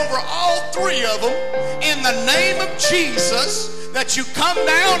pray over all 3 of them in the name of Jesus that you come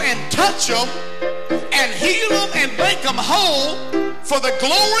down and touch them and heal them and make them whole for the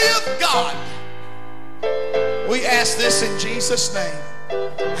glory of God. We ask this in Jesus' name.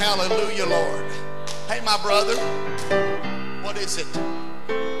 Hallelujah, Lord. Hey, my brother, what is it?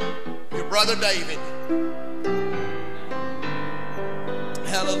 Brother David.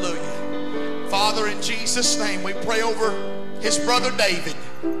 Hallelujah. Father, in Jesus' name, we pray over his brother David.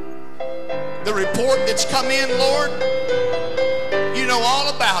 The report that's come in, Lord, you know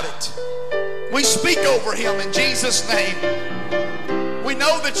all about it. We speak over him in Jesus' name. We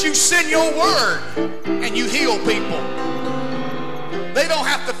know that you send your word and you heal people. They don't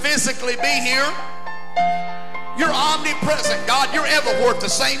have to physically be here. You're omnipresent, God. You're everywhere at the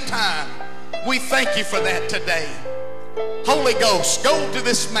same time. We thank you for that today. Holy Ghost, go to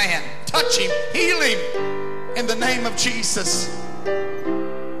this man. Touch him. Heal him in the name of Jesus.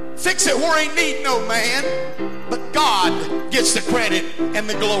 Fix it where he need no man, but God gets the credit and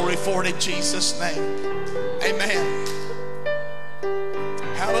the glory for it in Jesus' name. Amen.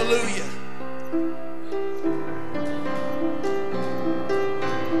 Hallelujah.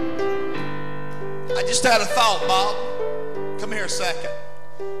 I just had a thought, Bob. Come here a second.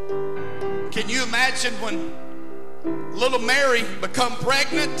 Can you imagine when little Mary become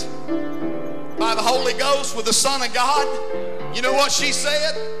pregnant by the Holy Ghost with the Son of God? You know what she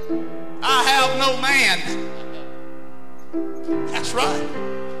said? I have no man. That's right.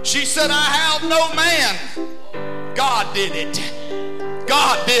 She said, I have no man. God did it.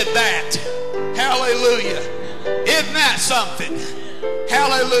 God did that. Hallelujah. Isn't that something?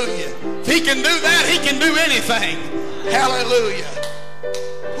 Hallelujah. If he can do that, he can do anything. Hallelujah.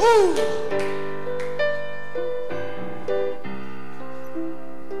 Woo.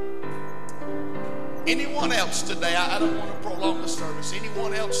 Anyone else today? I don't want to prolong the service.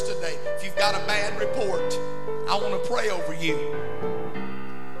 Anyone else today? If you've got a bad report, I want to pray over you.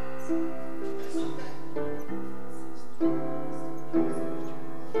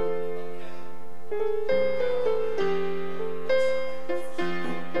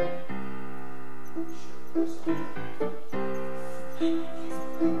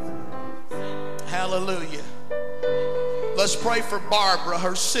 Hallelujah. Let's pray for Barbara,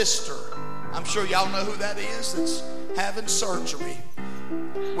 her sister. I'm sure y'all know who that is that's having surgery.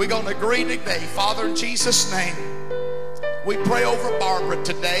 We're going to agree today. Father, in Jesus' name, we pray over Barbara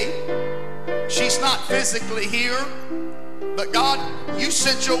today. She's not physically here, but God, you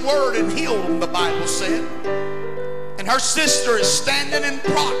sent your word and healed them, the Bible said. And her sister is standing in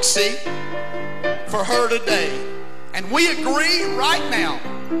proxy for her today. And we agree right now,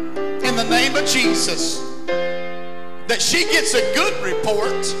 in the name of Jesus, that she gets a good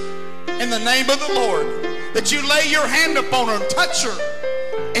report in the name of the Lord. That you lay your hand upon her and touch her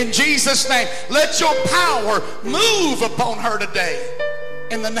in Jesus' name. Let your power move upon her today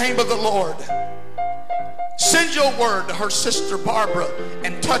in the name of the Lord. Send your word to her sister Barbara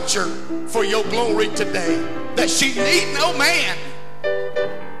and touch her for your glory today. That she need no man,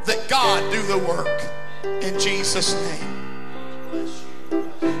 that God do the work in Jesus' name.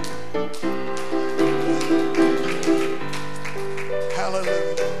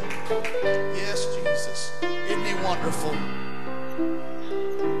 Hallelujah. Yes, Jesus. Isn't he wonderful?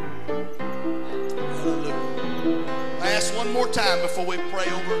 Hallelujah. I ask one more time before we pray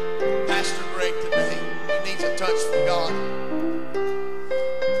over Pastor Greg today. He needs a touch from God.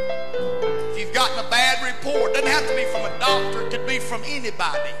 If you've gotten a bad report, it doesn't have to be from a doctor. It could be from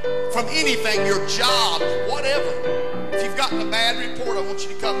anybody, from anything, your job, whatever. If you've gotten a bad report, I want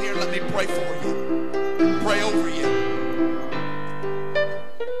you to come here and let me pray for you. Pray over you.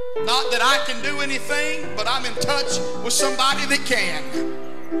 Not that I can do anything, but I'm in touch with somebody that can.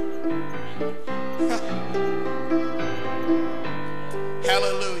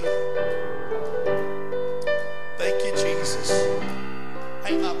 Hallelujah. Thank you, Jesus.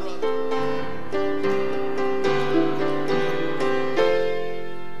 Hey, my brother.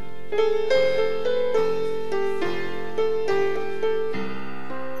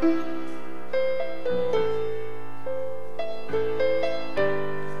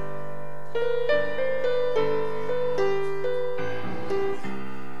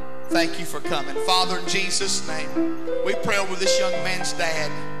 Thank you for coming. Father, in Jesus' name, we pray over this young man's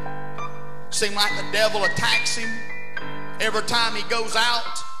dad. Seems like the devil attacks him every time he goes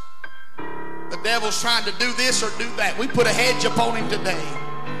out. The devil's trying to do this or do that. We put a hedge upon him today.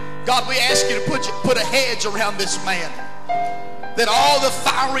 God, we ask you to put a hedge around this man, that all the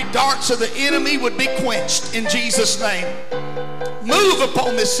fiery darts of the enemy would be quenched in Jesus' name. Move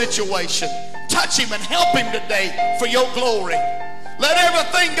upon this situation. Touch him and help him today for your glory. Let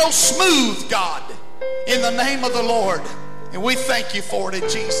everything go smooth, God, in the name of the Lord. And we thank you for it in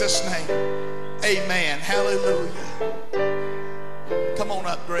Jesus' name. Amen. Hallelujah. Come on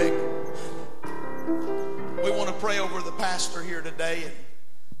up, Greg. We want to pray over the pastor here today and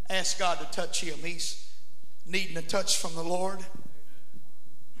ask God to touch him. He's needing a touch from the Lord.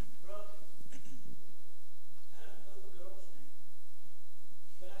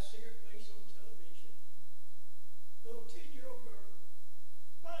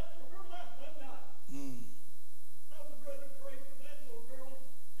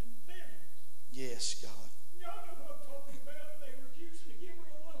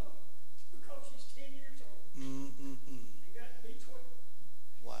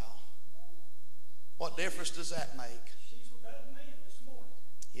 difference does that make? She's with that man this morning.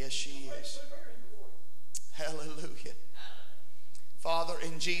 Yes, she is. Put her in the water. Hallelujah. Father,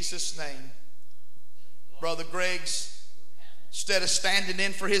 in Jesus' name, Brother Greg's, instead of standing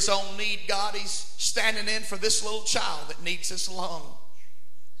in for his own need, God, he's standing in for this little child that needs this lung.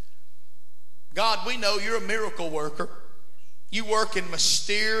 God, we know you're a miracle worker. You work in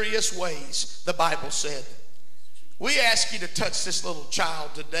mysterious ways, the Bible said. We ask you to touch this little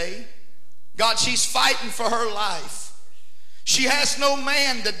child today. God, she's fighting for her life. She has no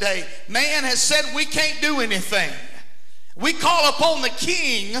man today. Man has said we can't do anything. We call upon the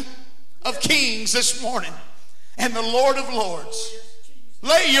King of Kings this morning and the Lord of Lords.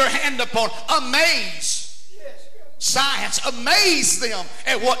 Lay your hand upon, amaze science, amaze them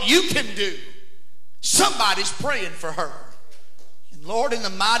at what you can do. Somebody's praying for her. And Lord, in the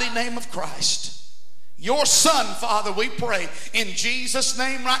mighty name of Christ, your Son, Father, we pray in Jesus'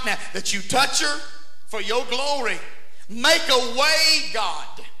 name right now that you touch her for your glory. Make a way, God.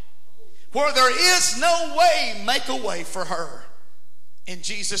 Where there is no way, make a way for her. In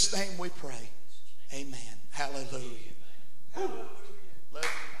Jesus' name we pray. Amen. Hallelujah. Hallelujah. Bless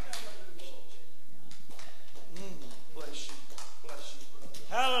you. Bless you, brother.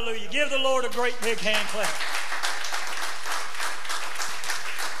 Hallelujah. Give the Lord a great big hand clap.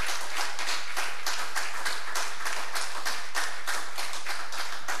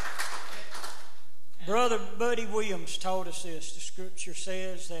 Brother Buddy Williams taught us this. The scripture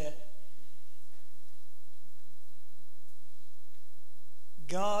says that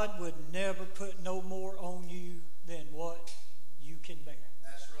God would never put no more on you than what you can bear.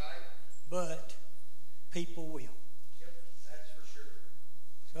 That's right. But people will. Yep, that's for sure.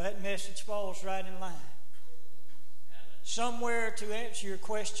 So that message falls right in line. Somewhere, to answer your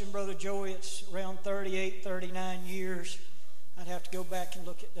question, Brother Joey, it's around 38, 39 years. I'd have to go back and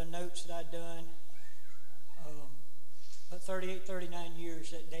look at the notes that I'd done. But 38, 39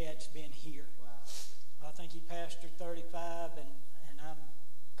 years that Dad's been here. Wow. I think he pastored 35, and I'm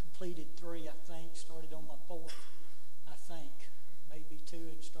completed 3, I think. Started on my 4th, I think. Maybe 2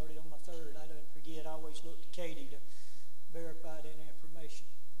 and started on my 3rd. I don't forget. I always look to Katie to verify that information.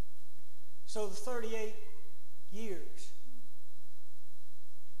 So the 38 years,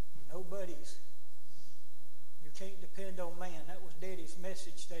 nobody's. You can't depend on man. That was Daddy's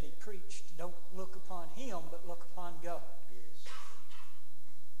message that he preached. Don't look upon him, but look upon God.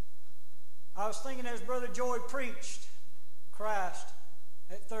 I was thinking as Brother Joy preached, Christ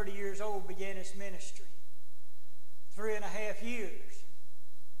at 30 years old began his ministry. 3.5 years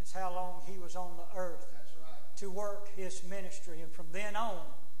is how long he was on the earth. That's right. To work his ministry. And from then on,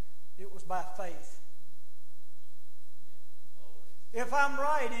 it was by faith. If I'm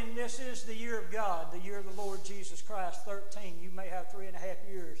right, and this is the year of God, the year of the Lord Jesus Christ, 13, you may have 3.5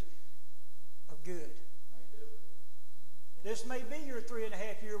 years of good. This may be your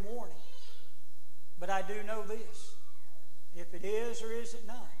 3.5 year warning. But I do know this. If it is or is it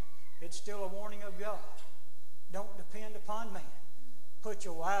not, it's still a warning of God. Don't depend upon man. Put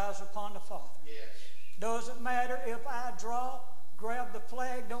your eyes upon the Father. Yes. Doesn't matter if I drop, grab the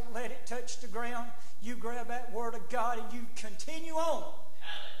flag, don't let it touch the ground. You grab that word of God and you continue on.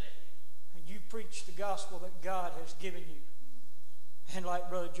 Hallelujah. And you preach the gospel that God has given you. And like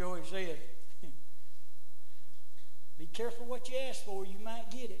Brother Joey said, be careful what you ask for, you might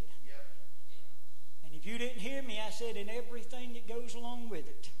get it. If you didn't hear me, I said, and everything that goes along with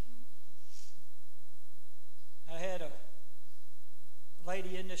it. I had a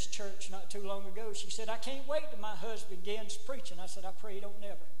lady in this church not too long ago. She said, I can't wait till my husband begins preaching. I said, I pray you don't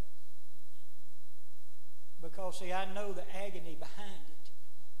never. Because, see, I know the agony behind it.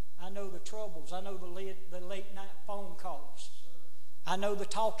 I know the troubles. I know the late night phone calls. I know the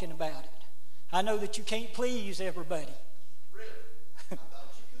talking about it. I know that you can't please everybody. Really? I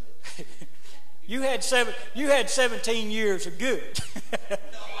thought you could. You had 17 years of good.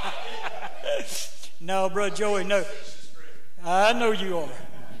 No, Brother Joey, no. I know you are.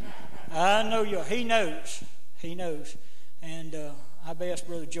 I know you are. He knows. He knows. And I've asked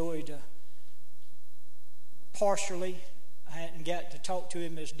Brother Joey to partially. I hadn't got to talk to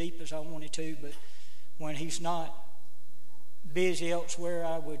him as deep as I wanted to, but when he's not busy elsewhere,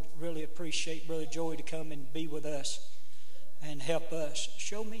 I would really appreciate Brother Joey to come and be with us and help us.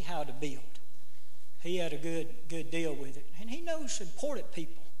 Show me how to build. He had a good deal with it. And he knows important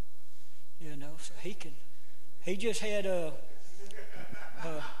people, you know, so he just had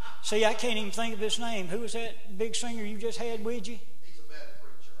see, I can't even think of his name. Who was that big singer you just had with you? He's a better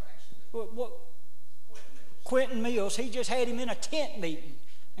preacher, actually. What? Quentin Mills. He just had him in a tent meeting.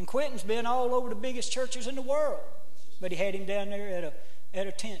 And Quentin's been all over the biggest churches in the world. But he had him down there at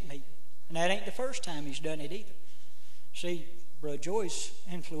a tent meeting. And that ain't the first time he's done it either. See, Brother Joy's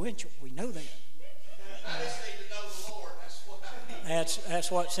influential. We know that. I just need to know the Lord. That's what I need. That's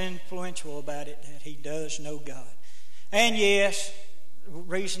what's influential about it, that he does know God. And yes, the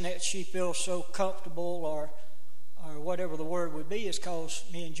reason that she feels so comfortable or whatever the word would be is because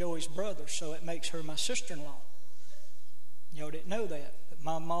me and Joey's brothers, so it makes her my sister-in-law. Y'all didn't know that. But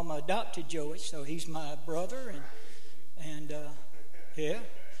my mama adopted Joey, so he's my brother. And yeah.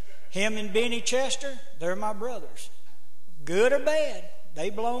 Him and Benny Chester, they're my brothers. Good or bad, they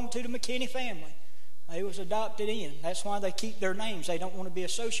belong to the McKinney family. They was adopted in. That's why they keep their names. They don't want to be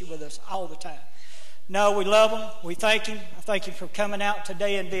associated with us all the time. No, we love them. We thank him. I thank him for coming out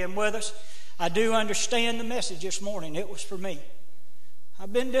today and being with us. I do understand the message this morning. It was for me.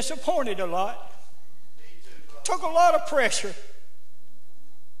 I've been disappointed a lot. Took a lot of pressure.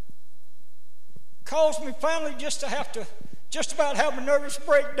 Caused me finally just about have a nervous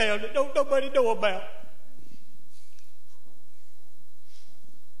breakdown that don't nobody know about.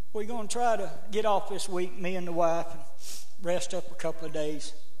 We're going to try to get off this week, me and the wife, and rest up a couple of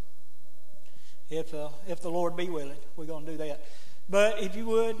days. If the Lord be willing, we're going to do that. But if you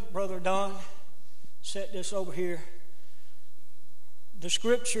would, Brother Don, set this over here. The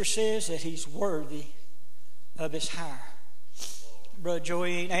Scripture says that he's worthy of his hire. Brother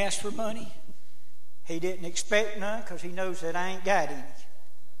Joey ain't asked for money. He didn't expect none because he knows that I ain't got any.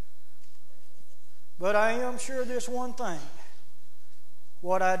 But I am sure of this one thing.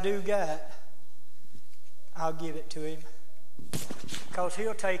 What I do got, I'll give it to him. Because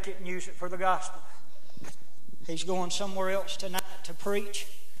he'll take it and use it for the gospel. He's going somewhere else tonight to preach.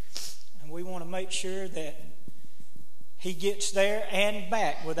 And we want to make sure that he gets there and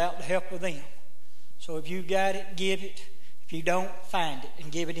back without the help of them. So if you got it, give it. If you don't, find it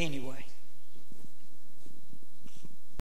and give it anyway.